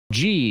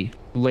G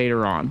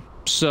later on.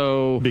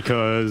 So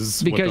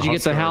because you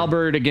get the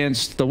halberd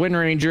against the Wind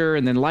Ranger,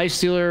 and then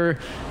Lifestealer,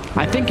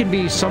 I think can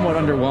be somewhat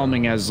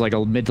underwhelming as like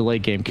a mid to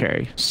late game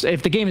carry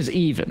if the game is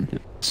even.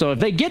 So if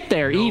they get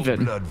there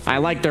even, I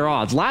like their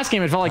odds. Last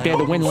game it felt like they had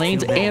to win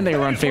lanes and they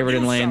were unfavored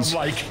in lanes.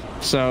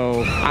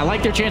 So I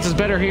like their chances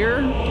better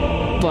here,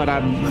 but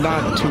I'm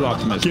not too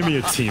optimistic. Give me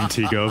a team,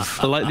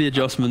 T-Gov. I like the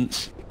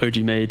adjustments OG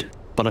made,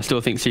 but I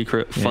still think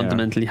Secret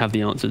fundamentally have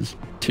the answers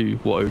to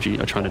what OG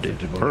are trying to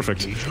do.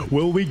 Perfect.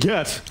 Will we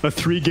get a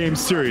 3-game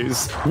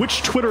series?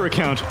 Which Twitter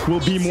account will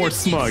be more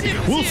smug?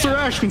 Will Sir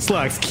Ashton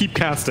Slacks keep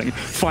casting?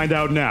 Find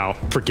out now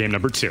for game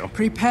number 2.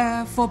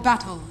 Prepare for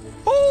battle.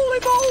 Holy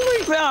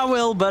moly! I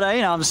will, but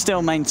you know, I'm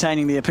still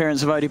maintaining the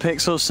appearance of OD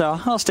Pixel, so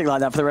I'll stick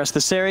like that for the rest of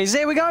the series.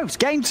 Here we go. It's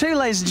game 2,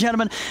 ladies and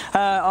gentlemen,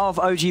 of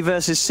OG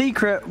versus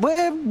Secret.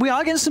 We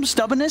are getting some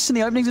stubbornness in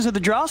the openings of the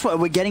drafts.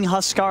 We're getting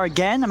Huskar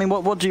again. I mean,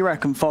 what do you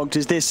reckon, Fogged?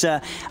 Is this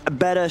a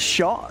better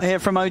shot here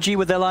from OG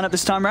with their lineup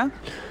this time around?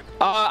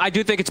 I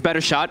do think it's a better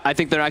shot. I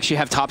think they actually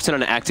have Thompson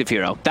on an active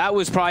hero. That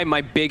was probably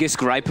my biggest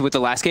gripe with the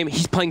last game.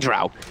 He's playing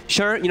Drow.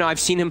 Sure, you know, I've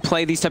seen him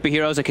play these type of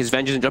heroes like his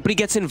Vengeance and Drow, but he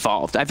gets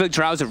involved. I feel like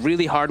Drow's a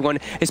really hard one,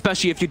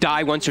 especially if you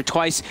die once or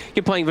twice.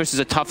 You're playing versus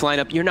a tough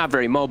lineup. You're not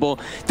very mobile.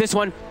 This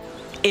one,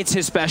 it's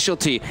his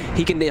specialty.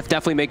 He can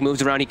definitely make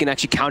moves around. He can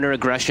actually counter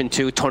aggression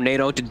too.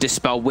 Tornado to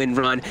dispel Wind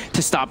Run,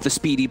 to stop the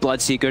speedy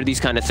Bloodseeker,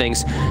 these kind of things.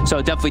 So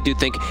I definitely do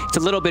think it's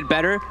a little bit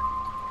better,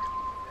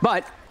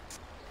 but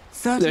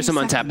there's some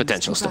untapped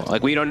potential still.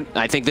 Like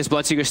I think this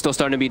Bloodseeker is still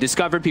starting to be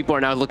discovered. People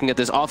are now looking at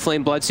this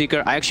off-lane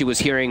Bloodseeker. I actually was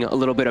hearing a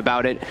little bit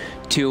about it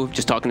too,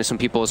 just talking to some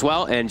people as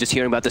well, and just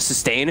hearing about the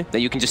sustain, that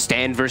you can just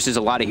stand versus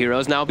a lot of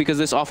heroes now because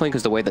of this off-lane,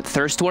 because the way that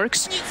Thirst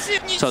works.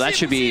 So that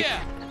should be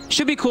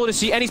cool to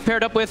see. And he's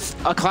paired up with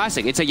a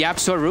classic. It's a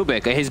Yapsor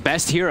Rubik, his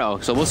best hero.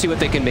 So we'll see what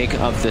they can make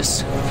of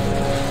this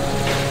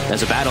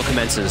as the battle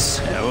commences.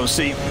 Yeah, we'll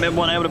see. Mid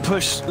one able to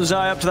push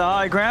Zai up to the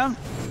high ground.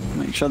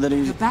 Make sure that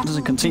he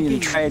doesn't continue to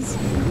trade.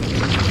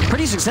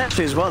 Pretty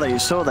successfully as well, that you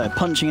saw there,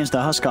 punching into the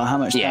Huskar, how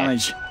much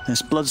damage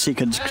this Bloodseeker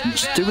can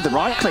just do with the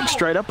right click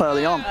straight up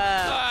early on.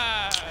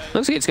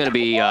 Looks like it's going to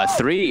be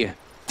three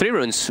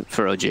runes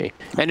for OG.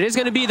 And it is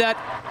going to be that,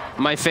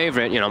 my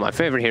favorite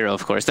hero,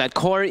 of course, that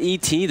core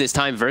ET this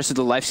time versus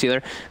the Lifestealer.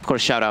 Of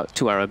course, shout out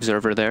to our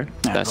observer there.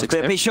 Yeah,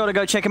 be sure to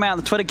go check him out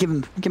on Twitter, give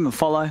him a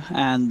follow,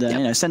 and you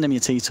know, send him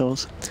your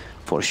T-Tours.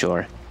 For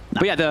sure. No,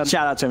 but yeah,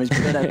 shout out to him. He's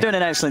doing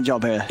an excellent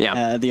job here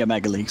at the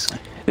Omega Leagues.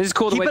 This is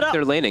cool the way that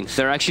they're laning.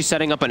 They're actually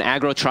setting up an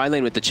aggro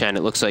tri-lane with the Chen,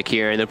 it looks like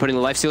here, and they're putting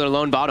the Lifestealer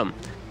alone bottom.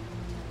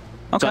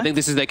 Okay. So I think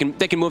this is they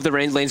can move the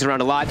lanes around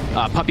a lot.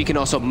 Puppey can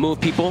also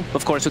move people,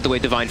 of course, with the way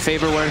Divine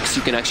Favor works.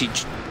 You can actually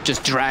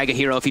just drag a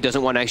hero if he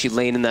doesn't want to actually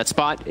lane in that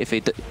spot, if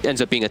it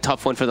ends up being a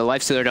tough one for the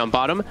Lifestealer down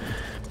bottom.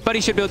 But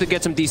he should be able to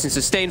get some decent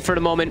sustain for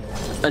the moment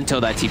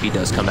until that TP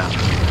does come out.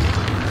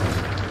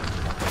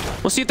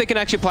 We'll see if they can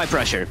actually apply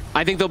pressure.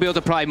 I think they'll be able to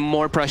apply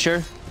more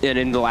pressure than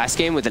in the last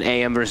game with an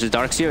AM versus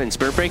Darkseer and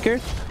Spirit Breaker.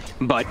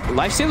 But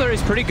Lifestealer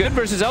is pretty good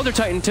versus Elder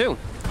Titan too.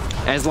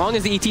 As long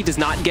as the ET does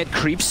not get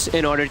creeps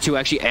in order to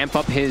actually amp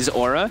up his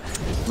aura,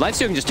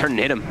 Lifestealer can just turn and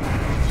hit him.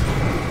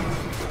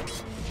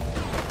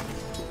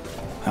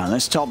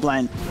 This top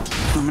lane,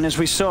 I mean, as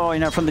we saw, you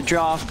know, from the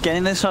draft,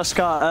 getting this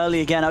Huskar early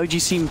again, OG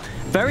seemed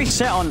very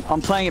set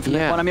on playing it for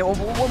this one. I mean,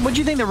 what do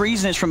you think the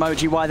reason is from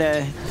OG why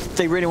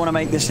they really want to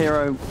make this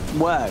hero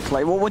work?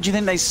 Like, what do you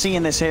think they see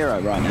in this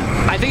hero right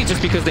now? I think it's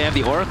just because they have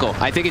the Oracle.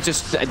 I think it's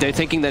just they're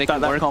thinking that it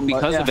can work combo,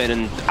 because of it,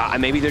 and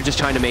maybe they're just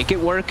trying to make it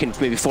work and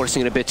maybe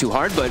forcing it a bit too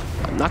hard, but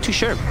I'm not too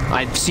sure.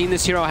 I've seen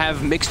this hero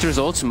have mixed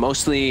results,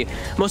 mostly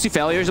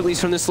failures, at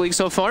least from this league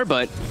so far,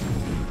 but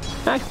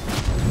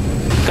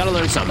gotta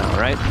learn somehow,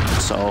 right?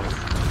 So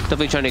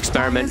definitely trying to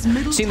experiment.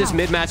 Seeing this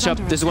mid matchup,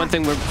 this is one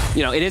thing where,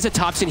 you know, it is a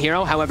Thompson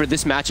hero. However,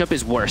 this matchup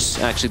is worse,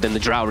 actually, than the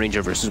Drow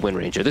Ranger versus Wind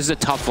Ranger. This is a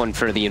tough one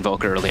for the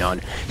Invoker early on.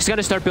 He's got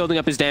to start building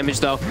up his damage,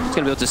 though. He's going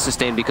to be able to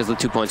sustain because of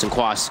the 2 points in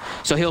Quas.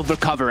 So he'll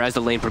recover as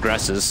the lane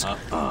progresses.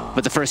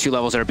 But the first few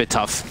levels are a bit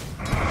tough.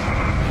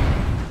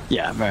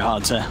 Yeah, very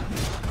hard to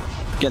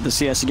get the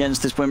CS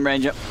against this Wind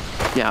Ranger.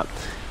 Yeah.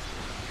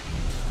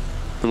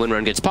 The Wind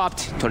Run gets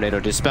popped. Tornado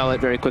dispel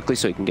it very quickly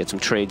so he can get some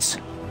trades.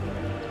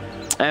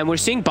 And we're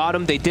seeing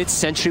bottom, they did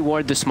sentry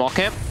ward the small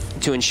camp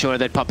to ensure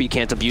that Puppey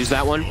can't abuse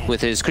that one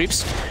with his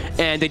creeps.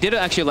 And they did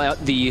actually allow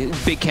the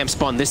big camp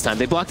spawn this time.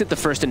 They blocked it the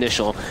first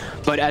initial.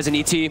 But as an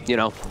ET, you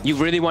know, you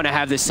really want to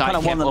have this side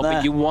camp open.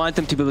 There. You want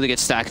them to be able to get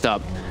stacked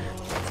up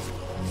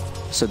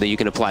so that you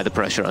can apply the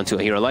pressure onto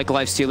a hero like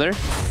Lifestealer.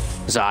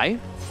 Zai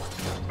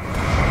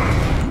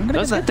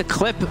does get the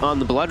clip on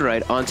the Blood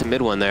Right onto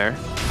mid one there.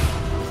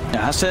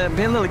 Yeah, has to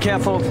be a little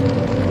careful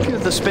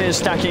with the spears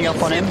stacking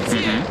up on him.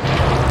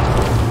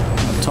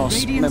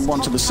 Toss mid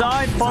one to the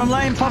side, bottom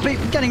lane, Puppey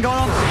getting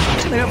gone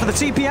on. They go for the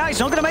TPA,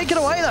 he's not going to make it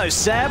away though.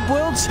 Seb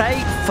will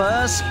take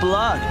first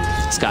blood.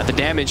 He's got the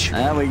damage.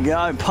 There we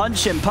go,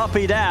 punching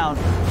Puppey down.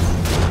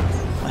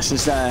 This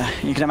is,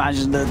 you can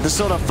imagine the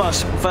sort of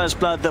first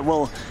blood that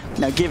will,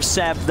 you know, give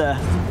Seb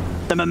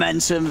the the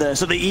momentum, the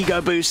sort of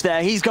ego boost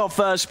there. He's got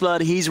first blood.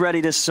 He's ready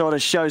to sort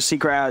of show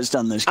Secret how it's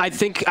done this. I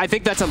think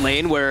that's a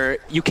lane where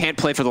you can't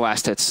play for the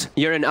last hits.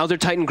 You're an Elder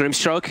Titan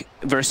Grimstroke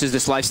versus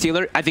this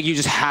Lifestealer. I think you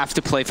just have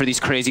to play for these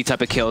crazy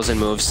type of kills and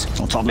moves.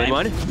 Top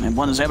lane. And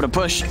one is able to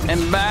push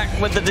him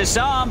back with the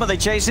disarm, but they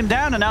chase him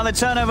down, and now they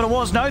turn over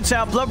towards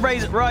No-Tail. Blood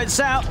rides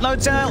out.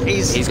 No-Tail,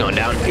 he's going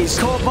down. He's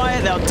caught by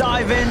it. They'll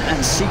dive in,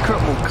 and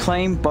Secret will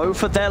claim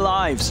both of their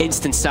lives.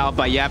 Instant salve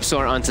by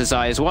YapzOr onto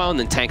Zai as well, and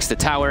then tanks the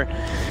tower.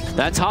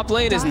 That top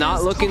lane is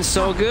not looking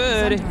so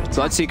good.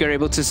 Bloodseeker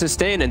able to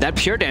sustain, and that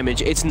pure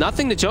damage, it's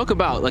nothing to joke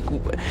about. Like,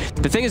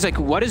 the thing is, like,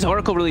 what does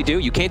Oracle really do?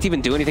 You can't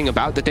even do anything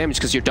about the damage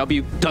because your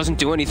W doesn't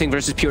do anything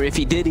versus pure if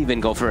he did even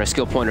go for a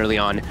skill point early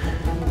on.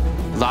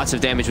 Lots of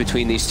damage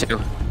between these two.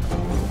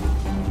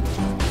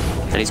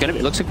 And he's gonna,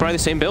 it looks like probably the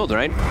same build,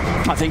 right?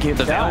 I think the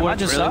Veil worked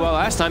really well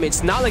last time.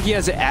 It's not like he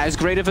has as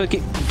great of a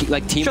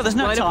like team there's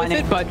no lineup with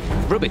it, but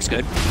Rubik's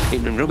good.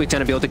 And Rubik's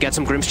gonna be able to get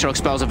some Grimstroke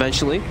spells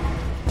eventually.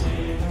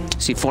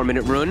 See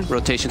 4-minute rune,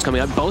 rotations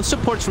coming up. Both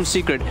supports from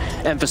Secret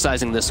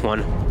emphasizing this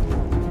one.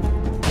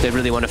 They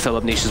really want to fill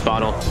up Nisha's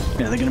bottle.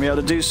 Yeah, they're going to be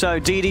able to do so.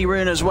 DD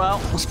rune as well.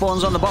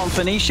 Spawns on the bottom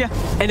for Nisha.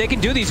 And they can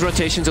do these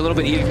rotations a little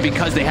bit easier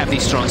because they have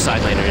these strong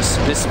side laners.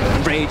 This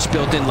Rage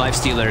built-in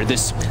Lifestealer,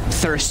 this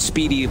Thirst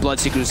speedy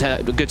Bloodseeker who's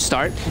had a good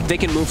start. They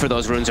can move for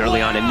those runes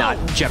early on and not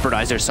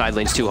jeopardize their side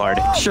lanes too hard.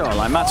 Sure,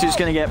 like Matu's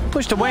going to get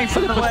pushed away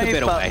from the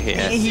wave, but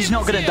he's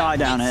not going to die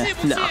down here.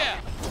 No.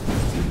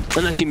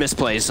 Unless he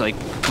misplays, like,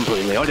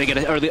 completely. Or they get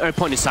an early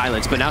point of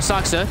silence. But now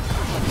Saksa,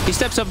 he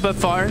steps up a bit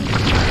far.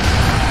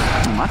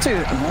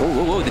 Matu.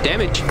 Whoa, the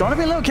damage. Gotta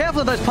be a little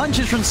careful of those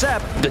punches from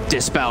Seb. The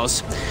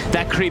dispels.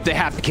 That creep, they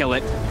have to kill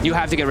it. You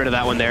have to get rid of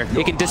that one there.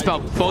 It can dispel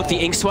both the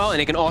Inkswell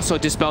and it can also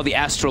dispel the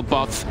Astral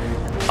buff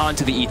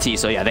onto the ET.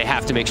 So yeah, they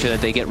have to make sure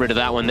that they get rid of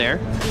that one there.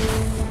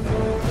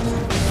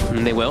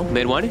 And they will.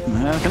 Mid one.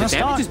 The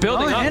damage is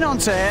building up. In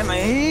onto him.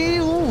 He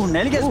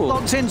nearly gets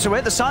blocked into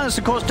it. The silence,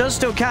 of course, does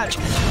still catch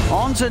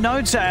onto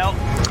No-Tail.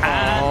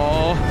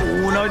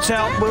 And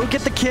No-Tail will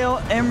get the kill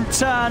in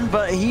return,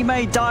 but he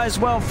may die as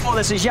well for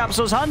this as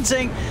YapzOr's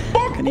hunting.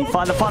 Can he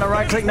find the final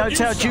right click?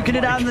 No-Tail duking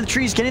it out in the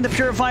trees, getting the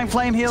Purifying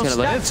Flame heal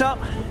stacked up.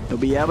 He'll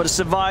be able to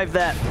survive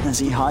that as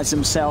he hides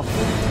himself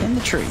in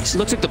the trees.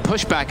 Looks like the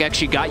pushback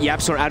actually got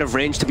YapzOr out of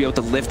range to be able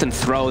to lift and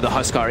throw the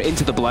Huskar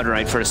into the Blood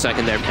Rite for a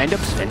second there.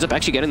 Ends up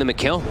actually getting them a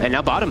kill. And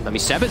now bottom. I mean,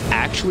 Seb has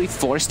actually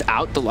forced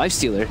out the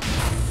Lifestealer.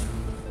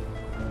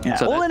 Yeah,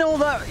 so all in all,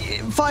 though,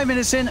 5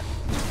 minutes in,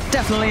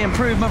 definitely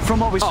improvement from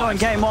what we saw in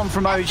game 1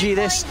 from OG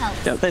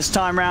this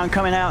time round,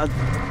 coming out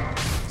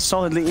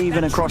solidly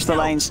even across the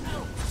lanes.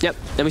 Yep,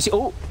 and we see,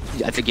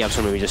 I think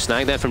YapzOr maybe just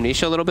snagged that from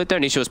Nisha a little bit there.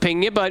 Nisha was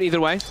pinging it, but either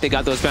way, they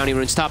got those bounty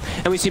runes top.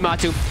 And we see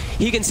Matu.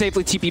 He can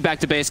safely TP back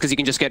to base because he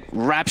can just get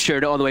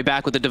raptured all the way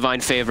back with the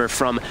Divine Favor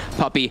from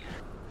Puppey.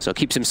 So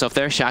keeps himself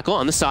there. Shackle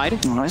on the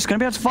side. All right, he's going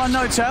to be able to find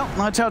No-Tail.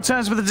 No-Tail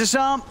turns with the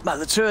disarm, but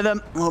the two of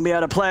them will be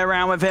able to play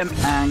around with him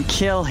and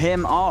kill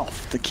him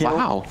off. The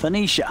kill for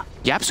Nisha.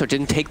 YapzOr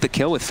didn't take the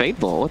kill with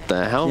Fateball. What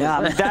the hell? Yeah,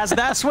 I mean,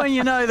 that's when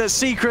you know the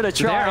Secret are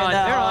trying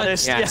their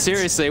hardest. Yeah,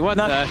 seriously, what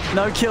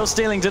no kill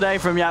stealing today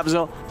from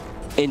YapzOr.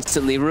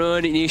 Instantly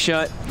ruined.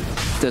 Nisha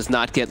does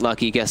not get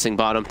lucky. Guessing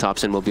bottom.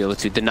 Topson will be able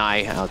to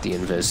deny out the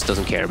invis.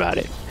 Doesn't care about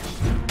it.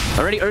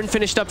 Already Urn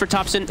finished up for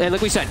Topson. And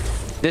like we said,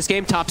 this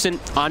game, Topson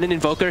on an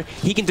Invoker,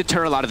 he can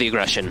deter a lot of the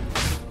aggression.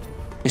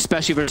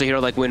 Especially versus a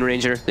hero like Wind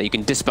Ranger, that you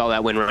can dispel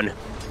that Wind Run.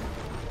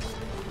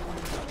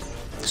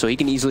 So he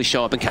can easily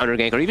show up and counter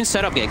gank, or even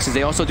set up ganks, because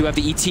they also do have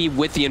the ET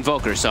with the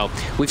Invoker. So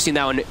we've seen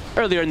that one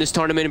earlier in this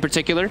tournament in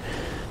particular.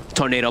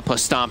 Tornado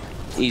plus Stomp,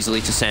 easily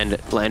to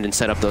land and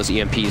set up those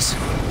EMPs.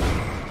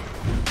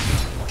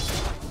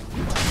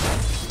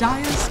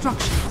 Dire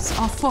structures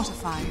are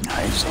fortified.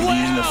 Nice.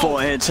 Using the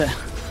forehead to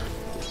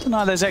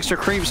deny those extra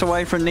creeps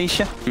away from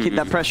Nisha. Keep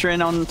that pressure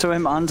in onto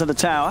him, onto the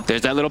tower.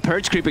 There's that little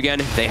purge creep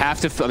again. They have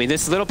to, I mean,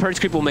 this little purge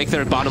creep will make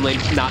their bottom lane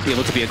not be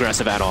able to be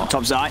aggressive at all.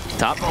 Top Zai.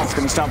 Top. It's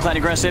going to start playing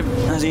aggressive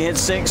as he hits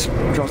 6.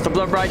 Drops the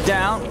Blood right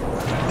down.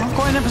 Not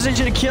quite in a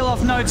position to kill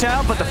off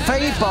No-Tail, but the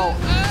Fade Bolt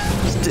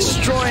is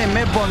destroying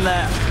mid one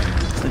there.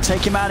 They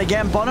take him out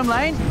again. Bottom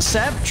lane,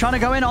 Seb trying to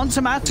go in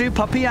onto Matu.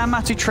 Puppey and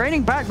Matu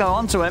trading back though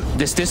onto him.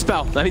 This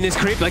dispel, I mean this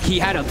creep, like he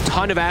had a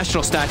ton of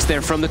astral stacks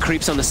there from the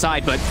creeps on the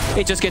side, but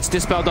it just gets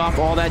dispelled off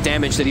all that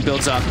damage that he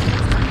builds up.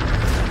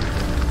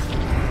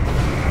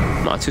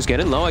 Matu's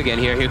getting low again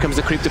here. Here comes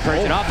the creep to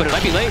purge it off, but it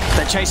might be late.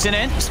 They're chasing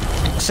in.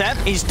 Seb,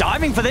 he's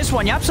diving for this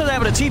one. YapzOr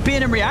able to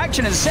TP in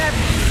reaction, and Seb,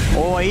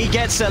 he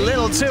gets a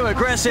little too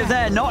aggressive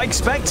there. Not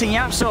expecting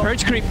YapzOr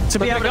purge creep to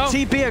be able to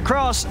TP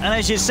across. And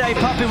as you say,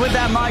 Puppey with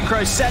that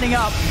micro setting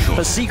up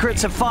the Secret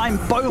to find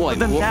both of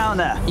them down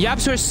there.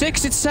 YapzOr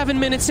 6, it's 7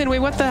 minutes in. Wait,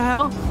 what the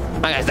hell?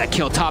 That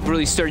kill top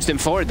really surged him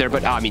forward there,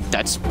 but I mean,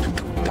 that's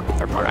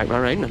all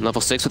right. Level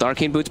 6 with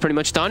Arcane Boots pretty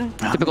much done.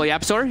 Typical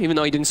YapzOr, even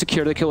though he didn't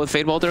secure the kill with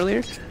Fade Bolt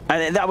earlier.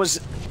 And that was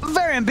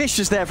very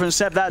ambitious there from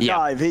Seb, that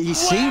dive. He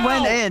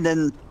went in,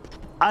 and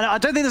I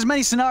don't think there's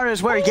many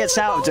scenarios where he gets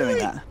out of doing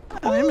that.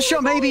 I mean, I'm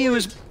sure maybe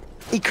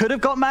he could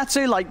have got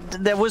Matu, like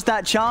there was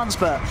that chance,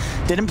 but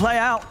didn't play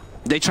out.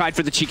 They tried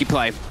for the cheeky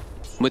play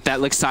with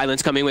that like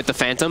silence coming with the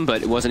Phantom,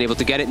 but wasn't able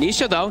to get it.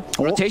 Nisha though,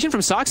 rotation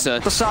from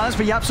Saksa. The silence,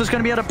 but Yapso's going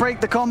to be able to break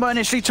the combo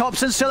initially.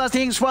 Thompson still has the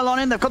Inkswell on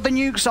him. They've got the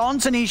nukes on.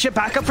 Tanisha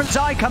back up from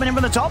Zai, coming in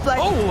from the top lane.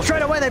 Oh.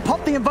 Straight away, they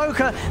pop the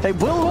Invoker. They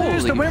will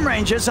lose the Wind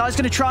Ranger. Zai's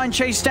going to try and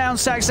chase down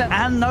Saxon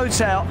and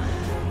No-Tail.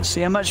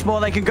 See how much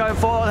more they can go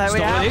for. There we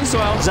have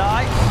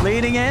Zai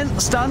leading in.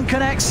 Stun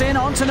connects in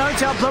onto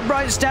No-Tail. Blood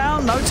Bright's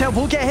down. No-Tail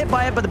will get hit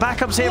by it, but the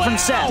backup's here from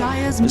Seth.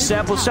 And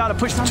Seth will start to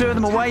push the two of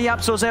them away.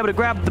 Yapsor's able to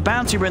grab the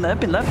bounty ring. They've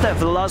been left there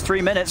for the last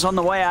 3 minutes on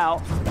the way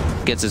out.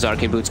 Gets his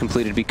Arcane Boots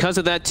completed because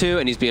of that too,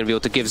 and he's being able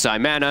to give Zai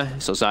mana.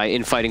 So Zai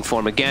in fighting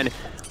form again.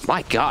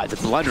 My God, the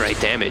blood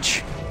rate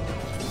damage.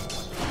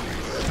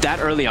 That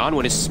early on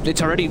when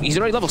he's already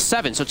level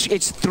 7, so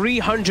it's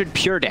 300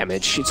 pure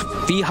damage. It's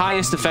the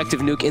highest effective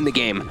nuke in the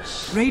game.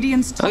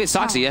 Radiant's Look at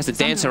Soxy, he has to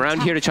dance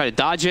around here to try to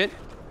dodge it.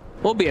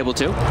 We'll be able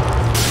to. Maybe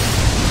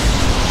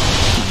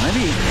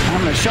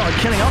having a shot at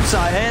killing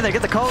offside here. They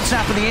get the cold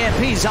snap and the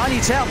EMP. Zai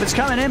needs help. It's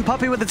coming in.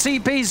 Puppey with the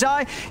TP.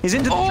 Zai is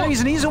into the trees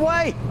and he's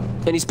away.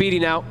 And he's speedy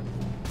now.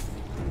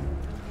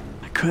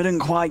 I couldn't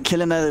quite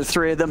kill him there, the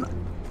three of them.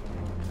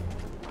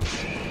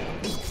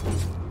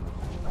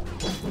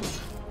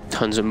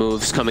 Tons of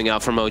moves coming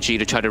out from OG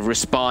to try to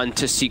respond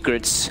to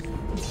Secret's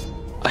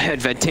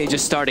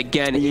advantageous start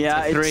again.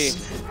 Yeah, into 3.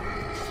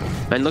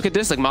 And look at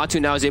this, like Matu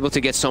now is able to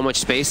get so much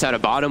space out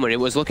of bottom when it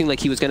was looking like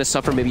he was going to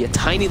suffer maybe a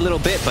tiny little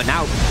bit, but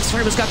now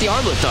Svermus got the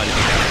armlet done.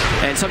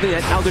 And something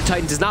that Elder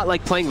Titan does not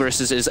like playing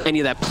versus is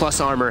any of that plus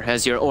armor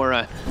as your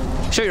aura.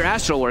 Sure, your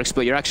astral works,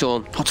 but your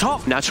actual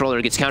natural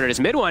aura gets countered as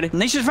mid one.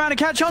 Nisha's trying to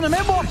catch on to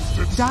mid one.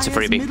 It's a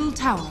freebie. Middle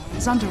tower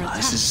is under attack.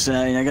 This is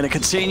going to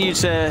continue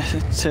to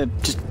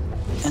just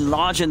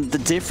enlarging the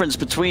difference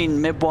between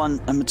mid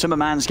one and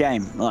Tumberman's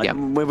game. Like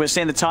we're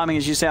seeing the timing,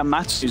 as you say, on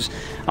Matu's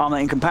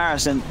armlet in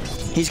comparison.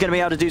 He's going to be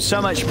able to do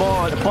so much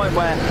more at the point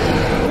where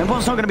mid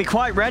one's not going to be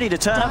quite ready to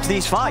turn up to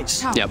these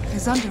fights. Yep.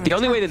 The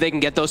only way that they can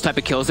get those type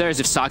of kills there is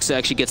if Saksa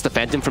actually gets the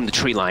Phantom from the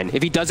tree line.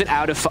 If he does it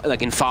out of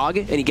like in fog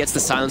and he gets the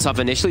silence off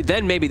initially,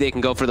 then maybe they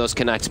can go for those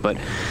connects, but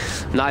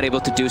not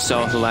able to do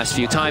so the last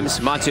few times.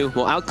 Matu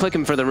will outclick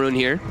him for the rune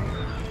here.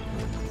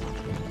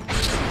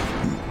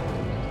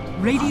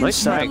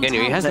 Again,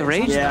 he has the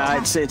rage.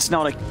 Yeah, it's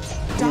not a.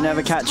 You're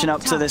never catching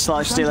up to this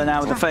lifestealer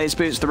now with the phase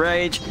boots, the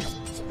rage.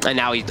 And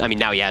now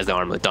now he has the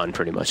armlet done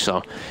pretty much.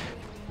 So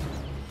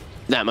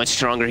that much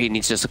stronger. He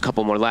needs just a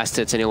couple more last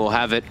hits, and he will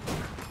have it.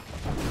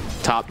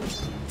 Top,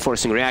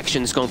 forcing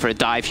reactions, going for a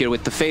dive here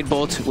with the Fade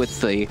Bolt,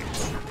 with the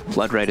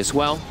Blood Red as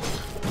well.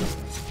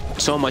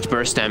 So much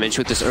burst damage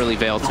with this early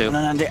Veil too.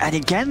 And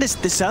again,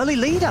 this early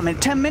lead. I mean,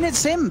 10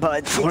 minutes in,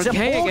 but it's a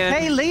 4K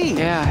again. Lead.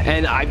 Yeah,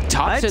 and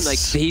Thompson, like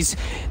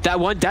that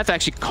one death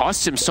actually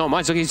costs him so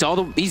much. Look,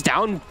 he's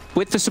down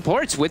with the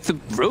supports, with the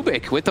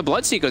Rubik, with the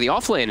Bloodseeker, the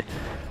offlane.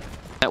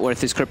 Net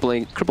worth is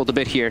crippled a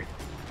bit here.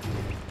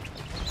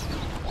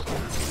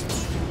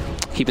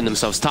 Keeping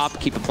themselves top,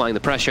 keep applying the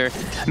pressure.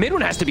 Mid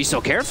one has to be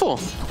so careful.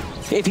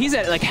 If he's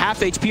at like half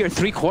HP or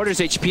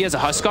 3/4 HP as a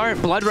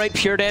Huskar, Blood Right,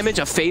 pure damage,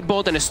 a Fade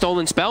Bolt, and a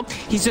Stolen Spell,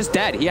 he's just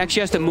dead. He actually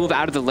has to move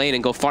out of the lane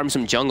and go farm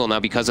some jungle now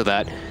because of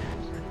that.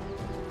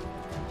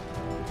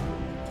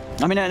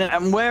 I mean,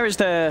 and where is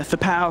the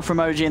power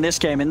from OG in this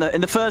game? In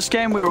the first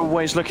game, we were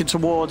always looking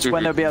towards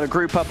when they'll be able to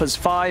group up as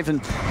 5,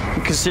 and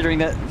considering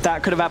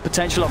that could have had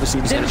potential, obviously.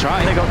 He's gonna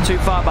try. They got too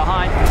far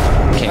behind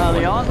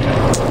early on.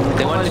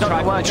 They wanted to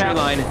try the tree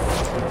line.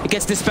 It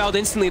gets dispelled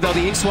instantly, though.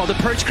 The Inkswell, the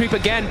Perch Creep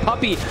again.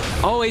 Puppey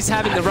always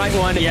having the right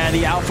one. Yeah,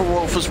 the Alpha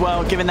Wolf as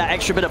well, giving that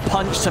extra bit of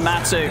punch to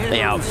Matu.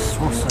 Yeah.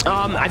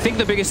 I think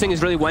the biggest thing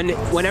is really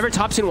whenever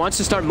Thompson wants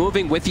to start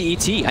moving with the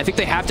ET, I think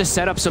they have to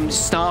set up some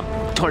Stomp,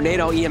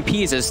 Tornado,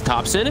 EMPs as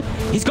Thompson.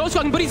 He's ghost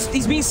walking, but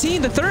he's being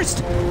seen. The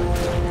Thirst.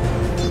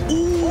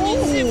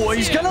 Ooh,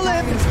 he's gonna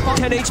live.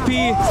 10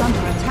 HP.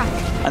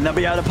 And they'll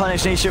be able to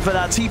punish Nisha for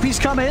that. TP's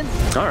coming.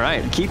 All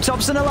right. Keep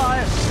Thompson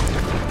alive.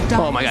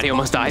 Oh my God, he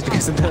almost died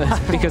because of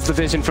the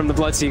vision from the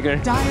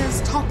Bloodseeker.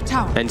 Dire's top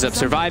tower ends up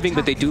surviving,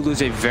 but they do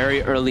lose a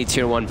very early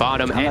tier 1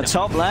 bottom and the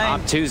top lane.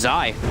 Top 2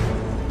 Zai.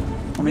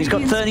 I mean, he's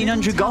got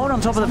 1,300 gold on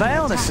top of the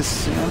Veil. This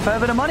is a fair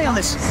bit of money on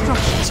this.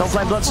 Soft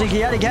lane Bloodseeker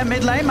yet again,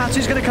 mid lane.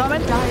 Matu's going to come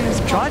in.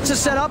 Tried to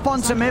set up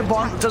onto mid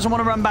one. Doesn't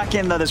want to run back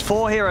in, though. There's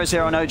 4 heroes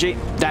here on OG.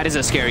 That is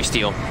a scary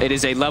steal. It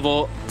is a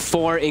level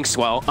 4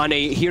 Inkswell on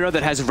a hero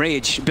that has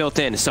Rage built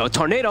in. So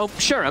Tornado,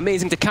 sure,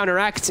 amazing to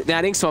counteract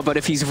that Inkswell, but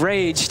if he's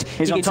raged,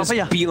 he can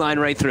just beeline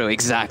right through.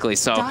 Exactly.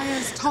 So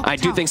I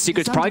do think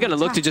Secret's probably going to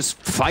look to just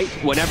fight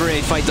whenever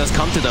a fight does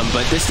come to them,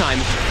 but this time,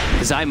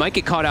 Zai might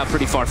get caught out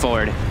pretty far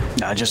forward.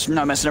 No, just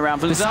no messing around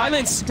for the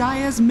silence.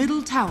 Dire's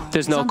middle tower.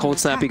 There's no cold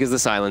snap because of the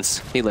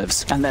silence. He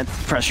lives. And then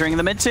pressuring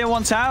the mid-tier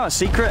 1 tower.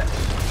 Secret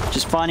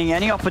just finding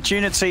any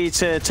opportunity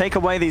to take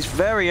away these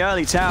very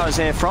early towers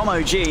here from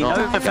OG.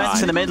 No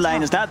defense in the mid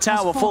lane as that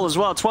tower will fall as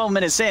well. 12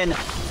 minutes in.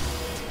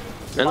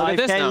 And look at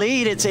this now.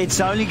 Lead,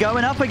 it's only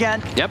going up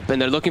again. Yep,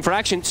 and they're looking for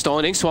action.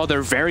 Stolen Inkswell,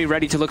 they're very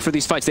ready to look for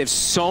these fights. They have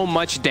so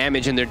much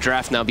damage in their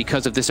draft now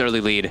because of this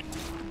early lead.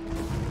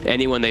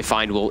 Anyone they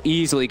find will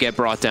easily get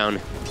brought down.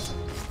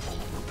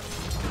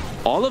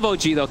 All of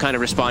OG, though, kind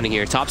of responding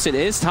here. Thompson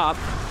is top.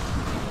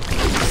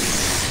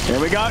 Here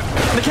we go.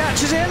 The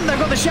catch is in. They've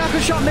got the shackle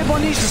shot.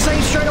 Mid-1 needs to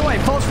save straight away.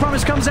 False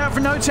promise comes out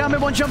for no time.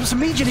 Mid-1 jumps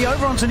immediately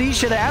over onto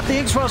Nisha. They have the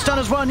X-Roll stun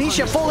as well.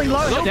 Nisha falling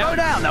low. They'll go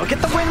down. They'll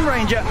get the Wind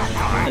Ranger.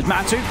 As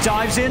Matu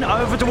dives in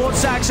over towards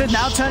Saxon.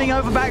 Now turning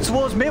over back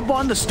towards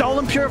Mid-1. The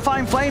stolen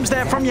Purifying Flames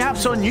there from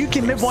Yapsor,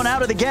 nuking Mid-1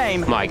 out of the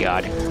game. My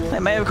God. They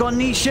may have gone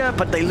Nisha,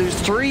 but they lose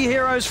 3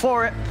 heroes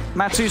for it.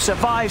 Matu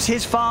survives.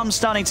 His farm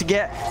starting to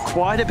get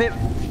quite a bit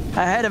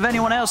ahead of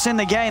anyone else in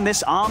the game.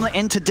 This armlet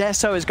into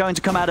Deso is going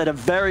to come out at a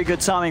very good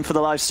timing for the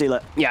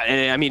Lifestealer. Yeah,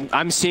 and I mean,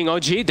 I'm seeing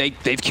OG.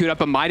 They've queued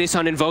up a Midas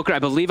on Invoker. I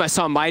believe I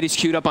saw Midas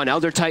queued up on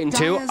Elder Titan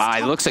too.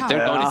 It looks like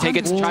they're going to take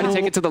it, try to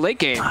take it to the late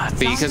game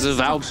because of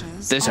how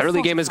this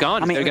early game has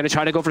gone. I mean, they're going to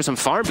try to go for some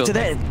farm build. Do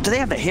they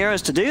have the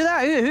heroes to do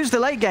that? Who's the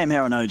late game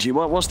hero on OG?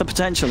 What's the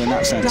potential in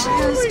that sense?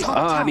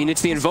 I mean,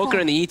 it's the Invoker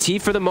and the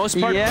ET for the most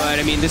part, but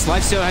I mean, this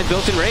Lifestealer has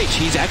built-in rage.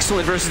 He's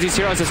excellent versus these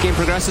heroes as game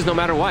progresses no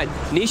matter what.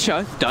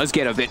 Nisha does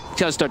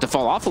start to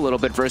fall off a little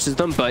bit versus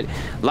them, but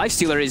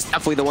Lifestealer is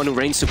definitely the one who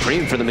reigns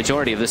supreme for the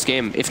majority of this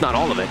game, if not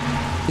all of it,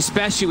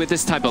 especially with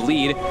this type of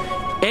lead.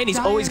 And he's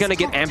always going to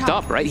get amped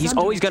up, right? He's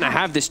always going to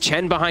have this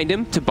Chen behind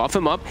him to buff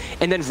him up,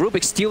 and then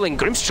Rubik stealing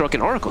Grimstroke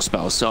and Oracle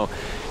spells. So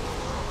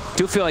I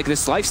do feel like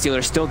this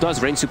Lifestealer still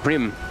does reign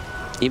supreme,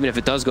 even if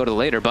it does go to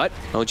later, but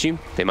OG,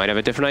 they might have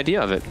a different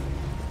idea of it.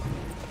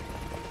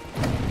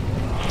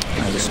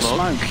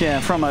 Smoke, yeah,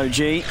 from OG.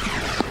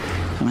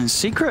 I mean,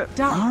 Secret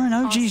are in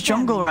OG's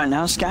jungle right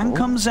now. Scan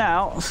comes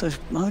out, so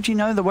OG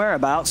know the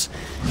whereabouts.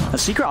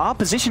 Secret are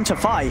positioned to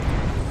fight.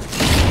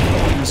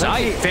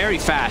 Very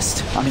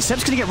fast. I mean,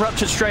 Seb's going to get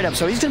ruptured straight up,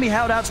 so he's going to be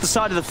held out to the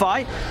side of the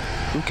fight.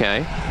 Okay.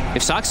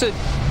 If Saksa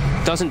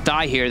doesn't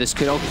die here, this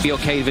could be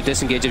okay with a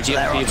disengage of GLP.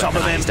 They're on top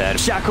of him.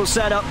 Shackle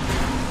set up.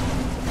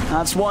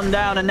 That's one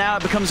down, and now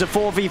it becomes a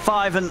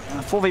 4v5, and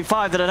a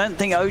 4v5 that I don't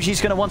think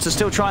OG's going to want to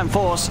still try and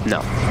force.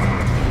 No.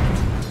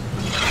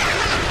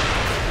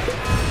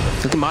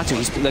 Look at Matu.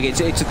 It's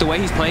the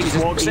way he's playing.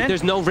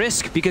 There's no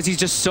risk because he's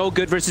just so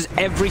good versus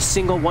every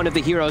single one of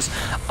the heroes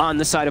on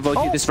the side of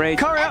OG. This rage.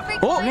 It's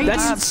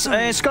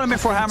got a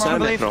Mithril Hammer, I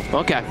believe.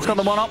 Okay. It's got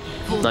the one up.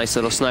 Nice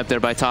little snipe there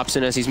by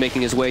Thompson as he's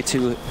making his way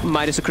to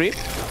Midas a creep.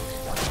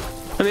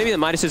 And maybe the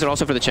Midases are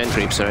also for the Chen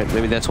creeps, right?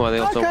 Maybe that's why they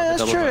also want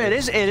the double.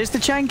 That's true. It is the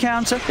Chen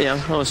counter. Yeah,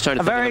 I was trying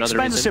to think of another reason. A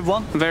very expensive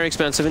one. Very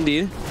expensive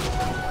indeed.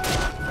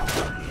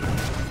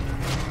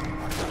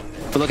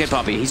 But look at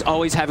Puppey. He's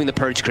always having the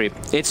purge creep.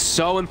 It's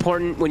so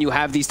important when you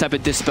have these type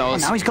of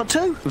dispels. Now he's got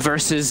 2.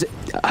 Versus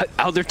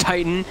Elder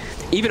Titan.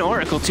 Even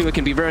Oracle, too, it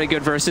can be very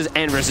good versus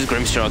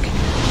Grimstroke.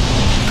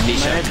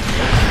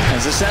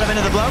 There's a setup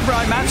into the Blood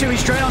Bride. Matu,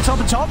 he's straight on top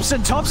of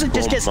Thompson. Thompson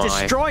just gets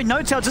destroyed.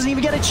 No Tail doesn't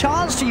even get a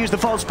chance to use the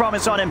false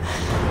promise on him.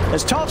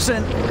 As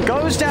Thompson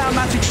goes down,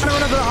 Matu trying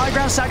to run over the high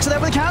ground. Saxon there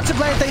with a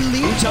counterplay. They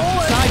lead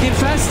forward.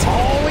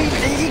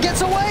 He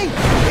gets away.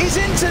 He's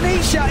into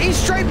Nisha. He's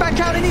straight back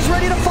out and he's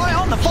ready to fight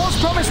on. The false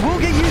promise will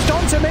get used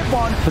onto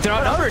Mid-1. But they're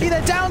outnumbered.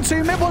 They're down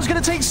to. Mid-1's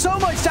going to take so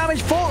much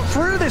damage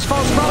through this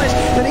false promise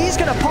that he's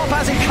going to pop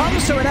as it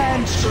comes to an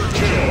end.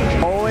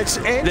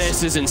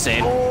 This is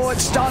insane.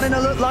 It's starting to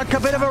look like a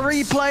bit of a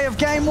replay of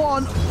game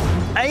 1.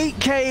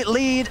 8k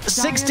lead,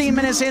 16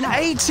 minutes in,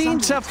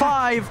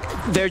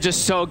 18-5. They're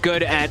just so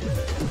good at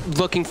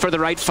looking for the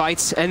right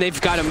fights, and they've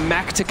got a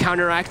mech to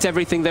counteract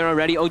everything there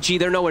already. OG,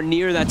 they're nowhere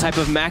near that type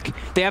of mech.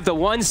 They have the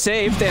one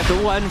save, they have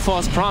the one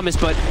false promise,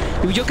 but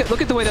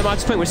look at the way that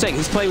Matu's playing. We're saying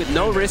he's playing with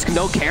no risk,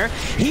 no care.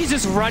 He's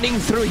just running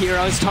through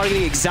heroes,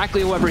 targeting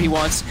exactly whoever he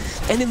wants,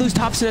 and they lose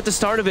Thompson at the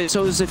start of it,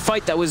 so it was a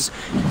fight that was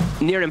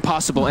near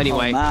impossible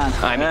anyway.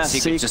 I mean,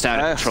 Secret's just out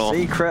of control.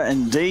 Secret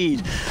indeed.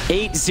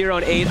 8-0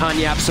 and 8 on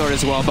Yapsor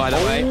as well, by the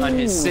way, on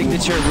his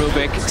signature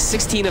Rubik.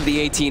 16 of the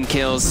 18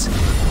 kills.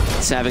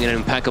 He's having an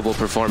impeccable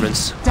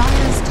performance.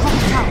 Dire's top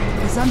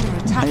tower is under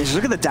attack. Just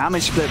look at the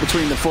damage split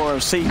between the 4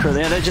 of Secret.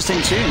 They're just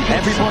in tune.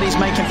 Everybody's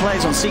making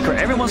plays on Secret.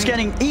 Everyone's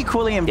getting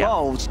equally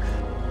involved.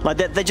 Like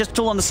they're just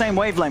all on the same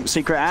wavelength,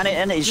 Secret,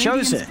 and it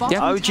shows it.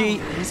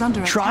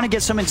 OG trying to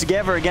get something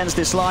together against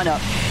this lineup,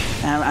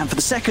 and for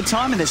the second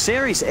time in this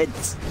series,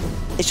 it's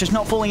just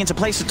not falling into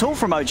place at all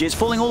from OG. It's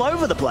falling all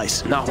over the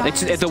place. No,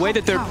 it's the way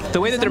that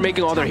they're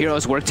making all their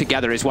heroes work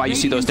together is why you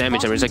see those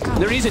damage numbers. Like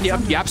the reason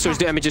Yapsor's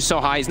damage is so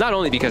high is not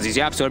only because he's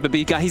Yapsor, but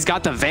because he's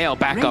got the Veil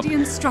back up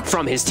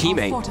from his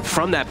teammate,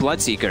 from that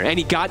Bloodseeker, and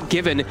he got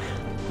given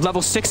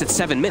level 6 at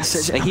 7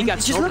 minutes. And he got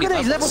just look at it,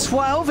 he's level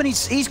 12 and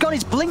he's got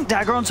his Blink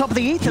Dagger on top of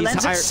the Ether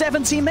Lens at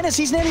 17 minutes.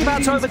 He's nearly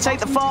about to overtake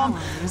the farm.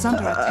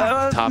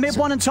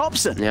 Mid-1 and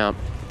Thompson. Yeah.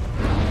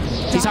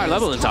 He's higher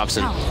level than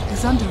Thompson.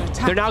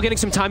 They're now getting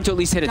some time to at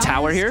least hit a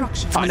tower here.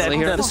 Finally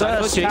here at the side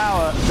of OG.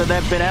 Tower that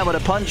they've been able to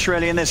punch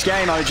really in this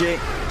game, OG.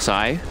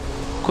 Sai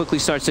quickly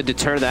starts to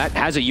deter that.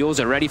 Has a Yule's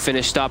already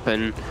finished up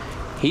and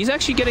he's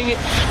actually getting it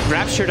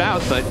raptured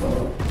out, but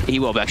he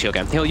will actually,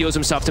 okay. He'll use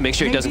himself to make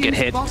sure he doesn't get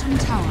hit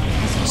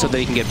so that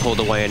he can get pulled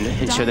away and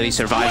ensure that he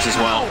survives as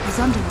well.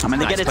 I mean,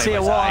 they get a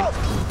tier 1,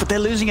 but they're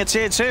losing a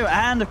tier 2,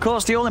 and of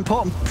course the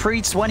all-important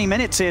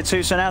pre-20-minute tier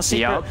 2, so now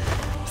Secret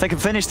they can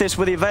finish this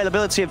with the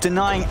availability of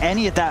denying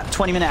any of that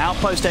 20-minute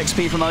outpost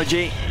XP from OG.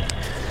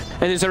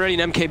 And there's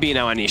already an MKB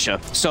now on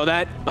Nisha. So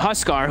that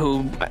Huskar,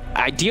 who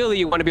ideally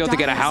you want to be able to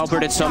get a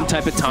halberd at some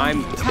type of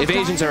time,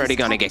 evasion's already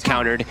going to get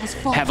countered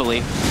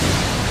heavily.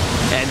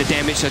 And the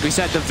damage, like we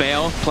said, the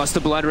Veil, plus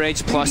the Blood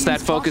Rage, plus that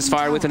Focus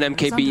Fire with an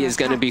MKB is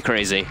going to be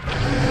crazy.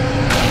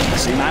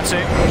 See Matsu,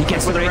 he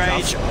gets with the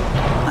Rage,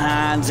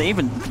 and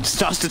even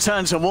starts to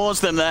turn towards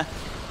them there.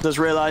 Does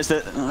realize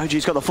that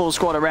OG's got the full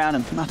squad around,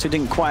 and Matsu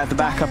didn't quite have the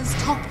backup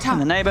in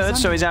the neighborhood,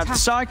 so he's out to the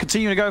side,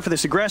 continuing to go for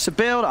this aggressive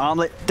build.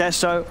 Armlet,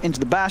 Deso into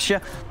the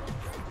Basher.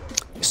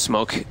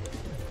 Smoke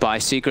by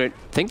Secret.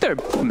 I think they're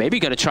maybe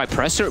going to try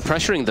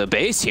pressuring the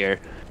base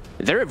here.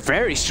 They're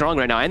very strong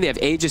right now, and they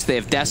have Aegis, they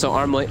have Deso,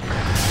 Armlet.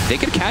 They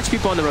could catch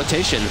people on the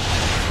rotation.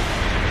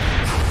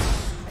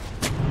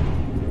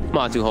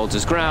 Matu holds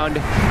his ground,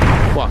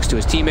 walks to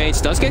his teammates,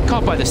 does get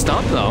caught by the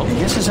stomp though. He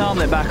gets his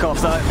Armlet back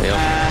off though. Yep.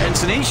 And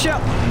Tanisha,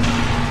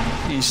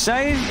 he's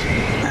saved.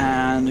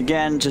 And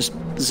again, just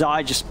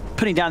Zai just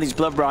putting down these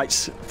blood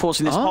brights,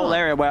 forcing this whole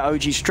area where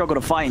OG struggle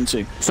to fight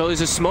into. So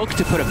there's a smoke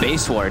to put a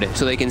base ward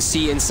so they can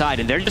see inside,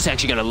 and they're just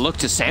actually going to look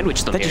to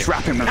sandwich them. They just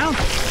wrap him around.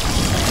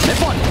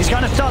 Midone, he's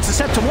going to start to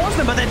step towards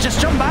them, but then just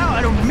jump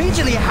out, and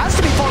immediately it has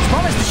to be false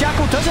promise. The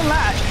shackle doesn't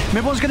latch.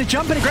 Midone's going to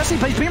jump in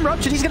aggressively, but he's being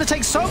ruptured. He's going to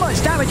take so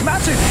much damage.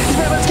 Matsu, he's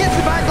able to get to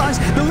the backlines.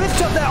 The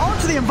lift up there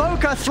onto the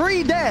Invoker,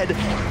 3 dead.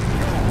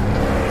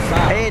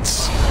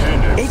 It's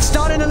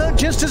starting to look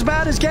just as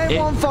bad as game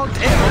 1, folks.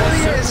 It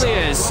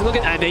really is. Look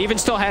at, they even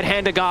still had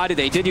Hand of God.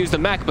 They did use the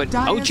mech, but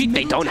OG,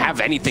 they don't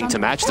have anything to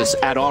match this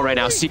at all right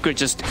now. Secret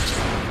just,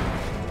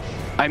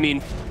 I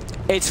mean,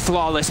 it's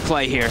flawless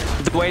play here.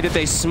 The way that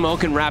they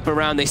smoke and wrap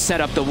around, they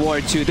set up the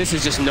ward too. This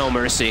is just no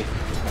mercy.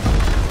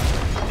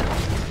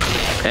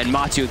 And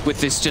Matu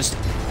with this just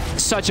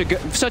such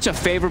a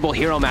favorable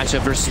hero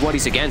matchup versus what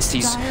he's against.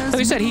 He's, like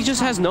I said, he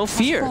just has no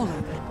fear.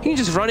 He can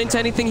just run into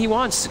anything he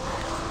wants.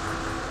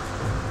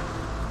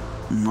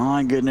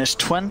 My goodness,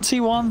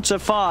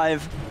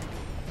 21-5.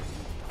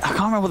 I can't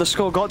remember what the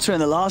score got to in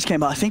the last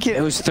game, but I think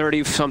it was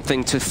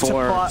 30-something to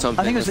 4. Something.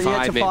 I think it was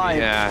 5, 5.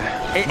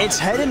 Yeah. It's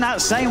heading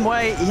that same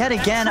way yet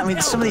again. I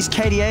mean, some of these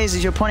KDAs,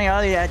 as you're pointing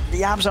out earlier,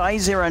 the Abs are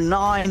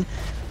 8-0-9.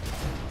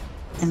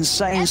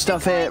 Insane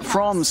stuff here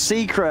from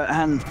Secret,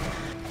 and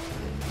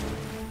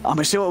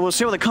we'll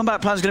see what the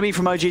comeback plan is going to be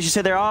from OG. As you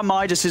said, there are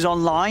Midases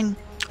online.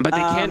 But they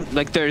can't,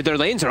 like, their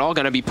lanes are all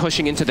going to be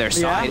pushing into their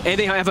side. And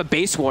they have a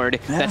base ward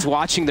that's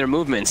watching their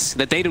movements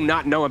that they do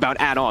not know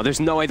about at all. There's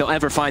no way they'll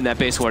ever find that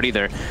base ward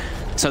either.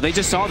 So they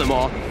just saw them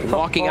all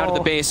walking out of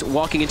the base,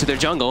 walking into their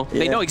jungle.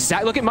 They know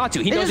exactly, look at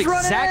Matu. He knows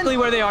exactly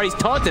where they are. He's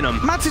taunting them.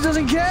 Matu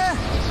doesn't care.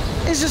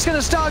 He's just going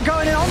to start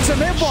going in onto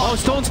Midone. Oh,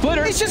 Stone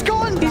Splitter. He's just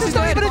gone. There's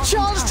not even a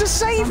chance to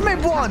save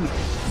Midone.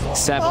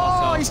 Seb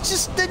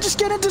also. They're just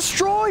getting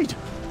destroyed.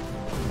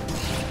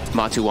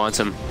 Matu wants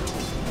him.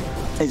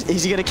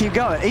 Is he going to keep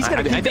going? He's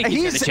going to keep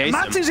going.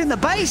 Matu's in the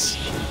base.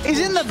 He's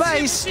in the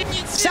base.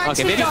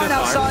 Saxon's going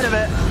outside of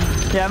it.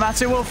 Yeah,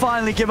 Matu will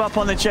finally give up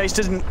on the chase.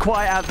 Doesn't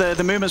quite have the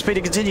movement speed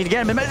to continue to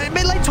get him.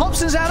 Mid lane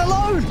Thompson's out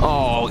alone.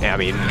 Oh, I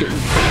mean,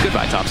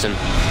 goodbye, Thompson.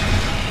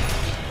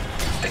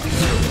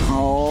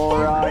 All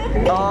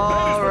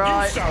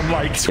right.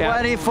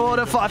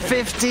 24-5,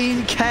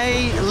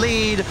 15K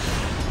lead.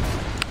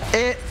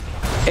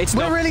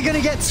 We're really going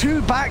to get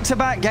 2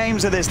 back-to-back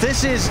games of this.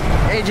 This is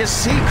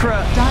just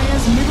Secret.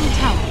 Dire's middle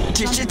tower.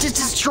 Just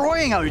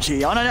destroying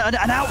OG on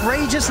an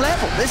outrageous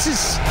level.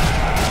 There's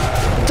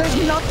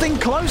nothing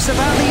close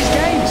about these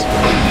games.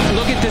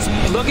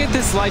 Look at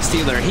this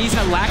Lifestealer. He's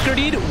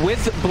alacritied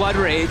with Blood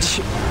Rage.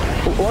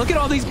 Look at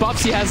all these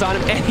buffs he has on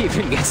him, and he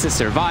even gets to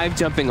survive,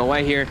 jumping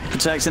away here.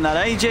 Protecting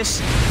that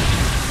Aegis.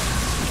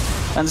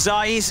 And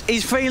Zai,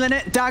 he's feeling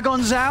it.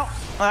 Dagon's out.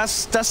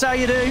 That's how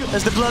you do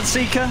as the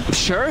Bloodseeker.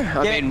 Sure.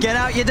 I mean, get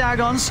out your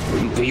Dagons.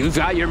 You've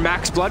got your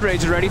max Blood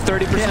Rage already,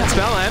 30%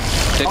 spell amp.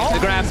 The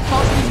grab.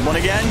 One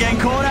again, getting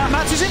caught out.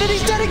 Matu's in it,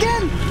 he's dead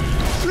again.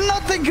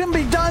 Nothing can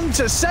be done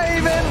to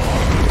save him.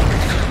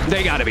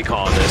 They gotta be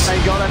calling this. They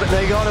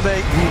gotta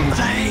be.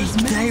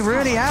 They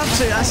really have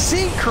to. A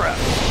Secret.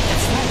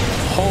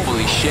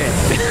 Holy shit.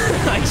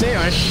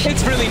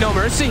 It's really no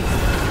mercy.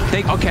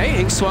 Okay,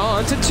 Inkswell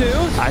onto 2,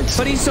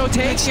 but he's so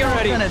tanky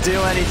already. It's not gonna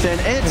do anything.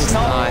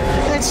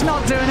 It's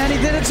not doing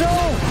anything at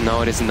all.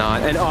 No, it is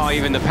not. And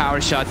even the power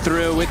shot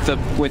through with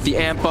the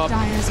amp up.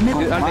 Are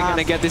they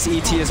gonna get this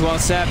ET as well,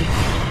 Seb?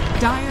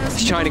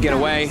 He's trying to get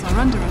away.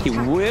 He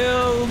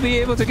will be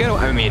able to get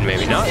away. I mean,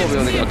 maybe not. He'll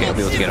be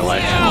able to get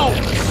away.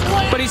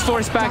 But he's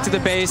forced back to the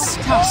base.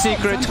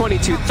 Secret,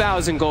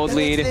 22,000 gold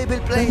lead.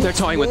 They're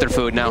toying with their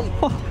food now.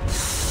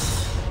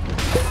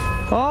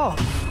 Oh.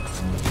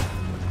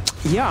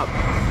 Yeah.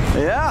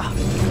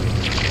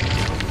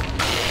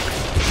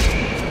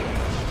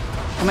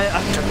 I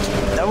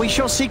mean, are we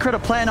sure Secret are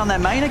playing on their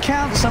main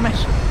accounts? I mean,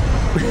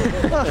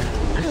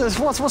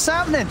 what's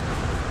happening?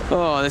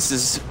 Oh, this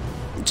is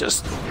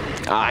just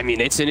I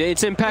mean, it's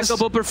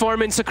impeccable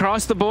performance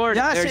across the board.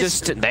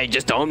 Yes, They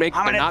just don't make.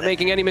 They're not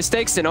making any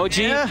mistakes. And OG,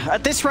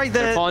 at this rate,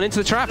 they're falling into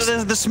the traps.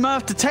 The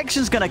Smurf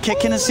detection's going to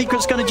kick in, and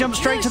Secret's going to jump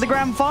straight to the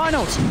grand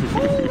finals.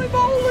 Holy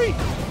moly!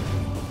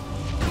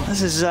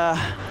 This is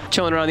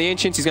chilling around the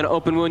Ancients. He's going to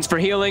open wounds for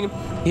healing.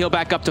 Heal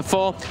back up to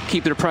full.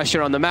 Keep their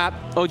pressure on the map.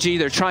 OG,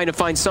 they're trying to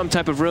find some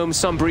type of room,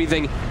 some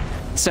breathing.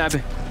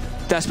 Seb,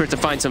 desperate to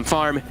find some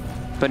farm,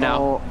 but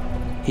now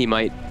he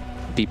might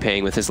be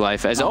paying with his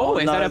life. As is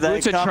that a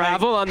boot to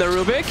travel on the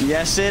Rubik?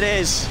 Yes, it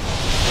is.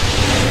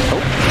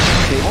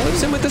 He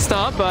whips him with the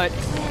stomp, but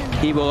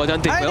he will.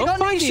 Find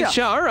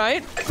Nisha. All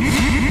right.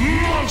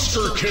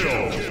 Monster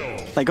kill.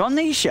 They got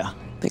Nisha.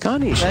 They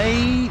got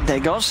Nisha. They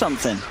got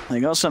something. They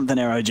got something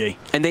here, OG.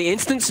 And they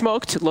instant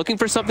smoked, looking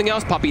for something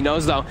else. Puppey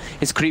knows, though.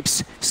 His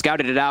creeps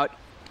scouted it out.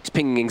 He's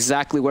pinging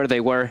exactly where they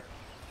were.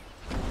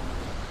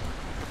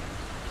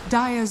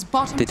 Dire's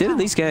bottom they did at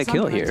least get a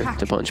kill here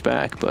to punch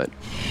back, but...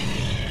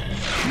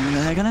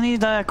 They're going to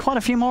need quite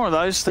a few more of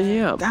those.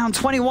 They're down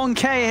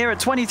 21k here at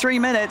 23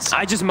 minutes.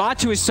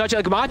 Matu is such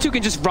a... Matu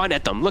can just run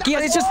at them. Look, he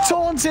has just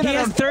taunted He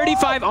has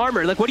 35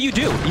 armor. Like, what do? You know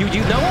look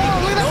at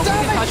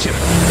that can touch him.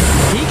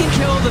 He can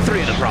kill the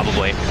 3 of them,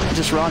 probably.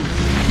 Just run.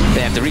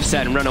 They have to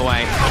reset and run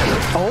away.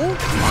 Oh,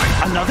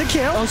 another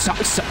kill. Oh,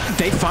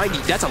 they find...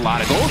 That's a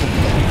lot of gold.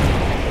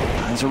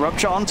 There's a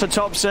rupture onto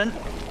Thompson.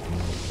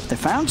 They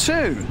found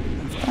 2.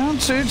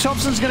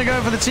 Thompson's going to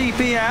go for the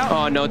TP out.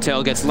 Oh, No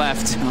Tail gets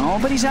left. Oh,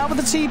 but he's out with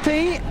the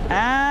TP,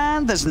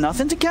 and there's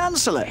nothing to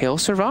cancel it. He'll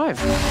survive.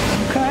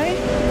 Okay.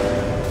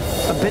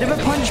 A bit of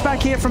a punch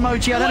back here from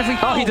OG. I don't know if he...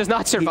 Oh, he does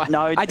not survive.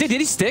 No. Did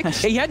he stick?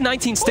 He had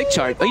 19 stick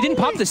charge. Oh, he didn't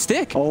pop the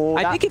stick. Oh,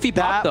 I think if he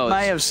popped those... That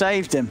may have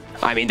saved him.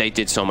 I mean, they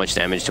did so much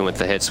damage to him with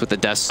the hits, with the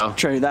Deso.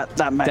 True, that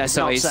may have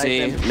not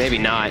saved him. Maybe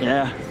not.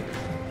 Yeah.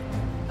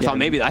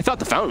 I thought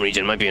the fountain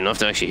region might be enough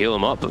to actually heal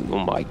him up, but oh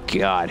my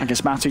god. I guess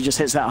Matu just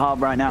hits that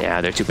hard right now.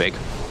 Yeah, they're too big.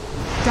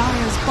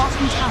 Dire's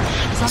bottom tower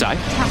is under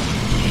attack.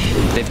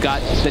 They've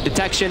got the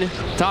detection,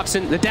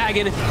 Thompson, the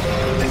Dagon.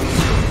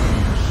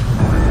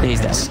 He's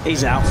dead.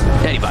 He's out.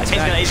 He's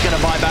going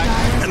to buy back.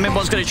 And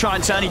Mid1's going to try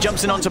and turn. He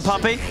jumps in onto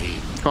Puppey.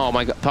 Oh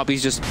my god,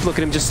 Puppey's just, look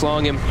at him just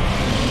slowing him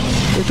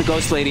with the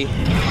Ghost Lady.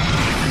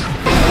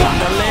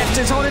 The lift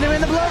is holding him in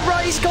the blood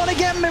right. He's gone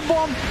again,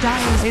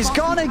 Mid1. He's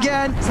gone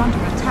again. It's under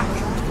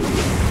attack.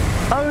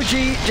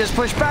 OG just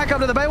pushed back up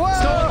to the bay. Whoa!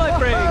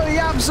 The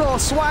Yabzor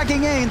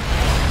swagging in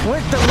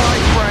with the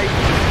light break.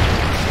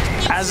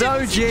 As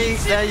OG,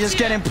 they're just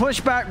getting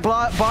pushed back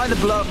by the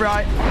blood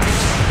right.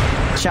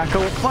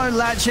 Shackle won't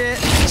latch it.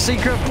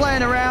 Secret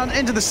playing around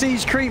into the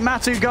siege creep.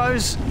 Matu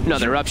goes.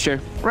 Another rupture.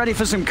 Ready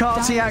for some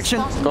Carty action.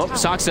 Oh,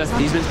 Saksa,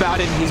 he's been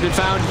spouted. He's been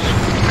found.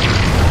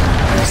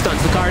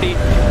 Stuns the Carty,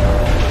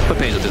 but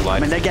pays with his life.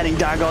 I mean, they're getting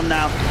Dagon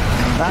now.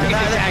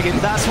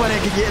 That's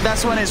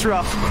when it's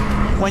rough.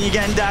 When you're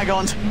getting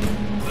Dagoned.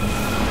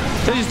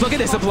 So just look at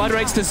this. The blood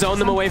rights to zone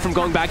them away from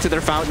going back to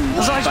their fountain.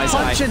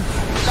 Punching.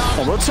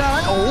 Oh, we'll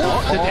turn.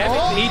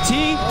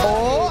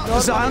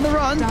 ET. Zai on the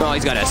run. Oh,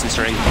 he's got Essence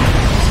Ring.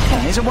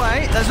 He's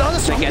away. There's another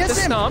stomp. They get the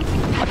stomp.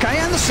 Okay,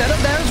 and the setup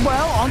there as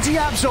well. Onto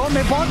Yabzor,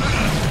 Mid1.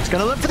 He's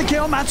going to look for the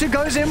kill. Matu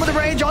goes in with the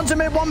rage onto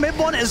Mid1.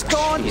 Mid1 is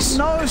gone.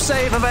 No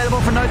save available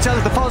for No Tail.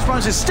 The false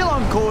promise is still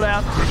on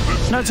cooldown.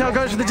 No Tail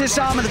goes for the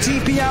disarm and the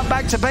TP out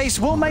back to base.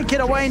 Will make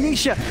it away.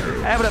 Nisha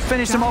able to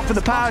finish them off with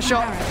the power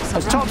shot.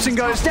 As Thompson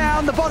goes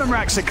down, the bottom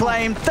racks are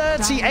claimed.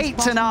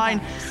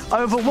 38-9.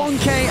 Over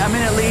 1k a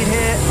minute lead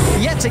here.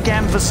 Yet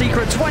again for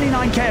Secret.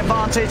 29k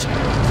advantage.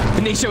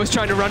 Nisha was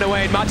trying to run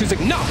away and Matu's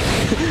like, no,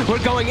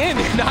 we're going in,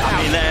 not out.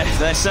 I mean,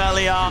 they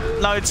certainly are.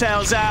 No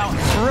Tails out.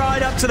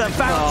 Right up to the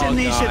fountain.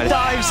 Nisha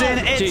dives in.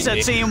 It's a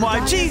team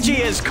wipe. GG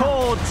is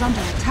called. It's under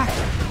attack.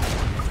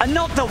 And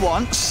not the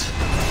once,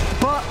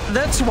 but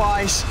the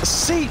twice.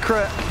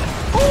 Secret.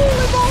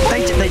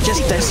 They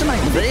just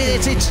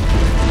decimated.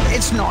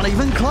 It's not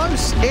even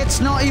close.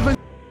 It's not even